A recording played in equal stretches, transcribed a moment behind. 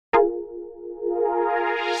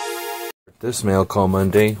this Mail Call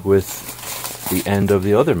Monday with the end of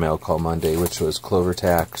the other Mail Call Monday, which was Clover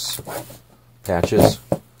Tax patches.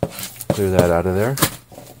 Clear that out of there.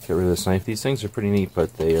 Get rid of this knife. These things are pretty neat,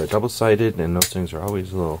 but they are double-sided, and those things are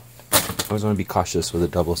always always want to be cautious with a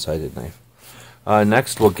double-sided knife.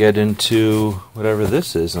 Next, we'll get into whatever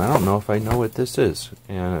this is, and I don't know if I know what this is.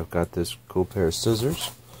 And I've got this cool pair of scissors,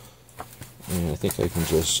 and I think I can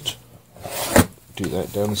just do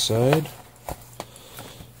that down the side.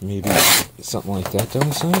 Maybe something like that down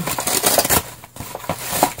the side.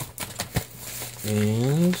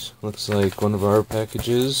 And looks like one of our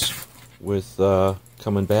packages with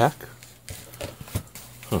coming back.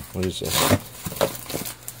 Huh, what is this?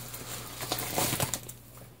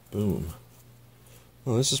 Boom.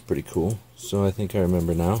 Well, this is pretty cool. So I think I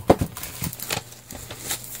remember now.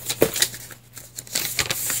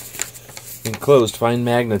 Enclosed, find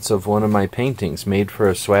magnets of one of my paintings made for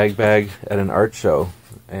a swag bag at an art show.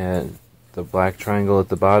 And the black triangle at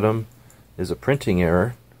the bottom is a printing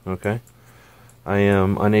error. Okay. I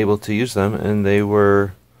am unable to use them, and they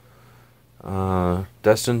were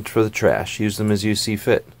destined for the trash. Use them as you see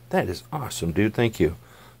fit. That is awesome, dude. Thank you.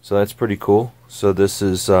 So that's pretty cool. So this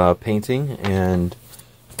is painting, and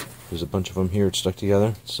there's a bunch of them here. It's stuck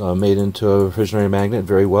together. It's made into a refrigerator magnet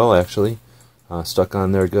very well, actually. Stuck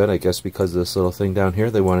on there good. I guess because of this little thing down here,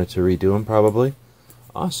 they wanted to redo them probably.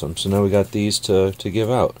 Awesome. So now we got these to give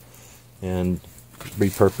out. And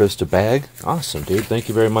repurposed a bag. Awesome, dude. Thank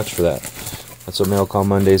you very much for that. That's what Mail Call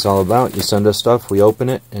Monday is all about. You send us stuff, we open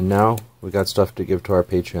it, and now we got stuff to give to our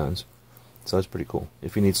Patreons. So that's pretty cool.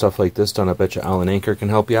 If you need stuff like this done, I bet you Alan Anchor can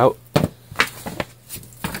help you out.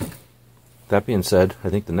 That being said, I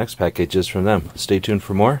think the next package is from them. Stay tuned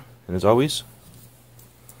for more, and as always,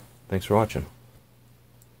 thanks for watching.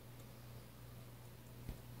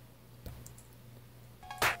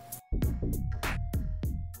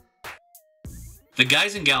 The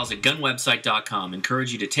guys and gals at gunwebsite.com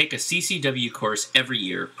encourage you to take a CCW course every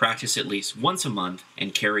year, practice at least once a month,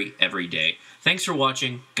 and carry every day. Thanks for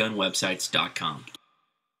watching gunwebsites.com.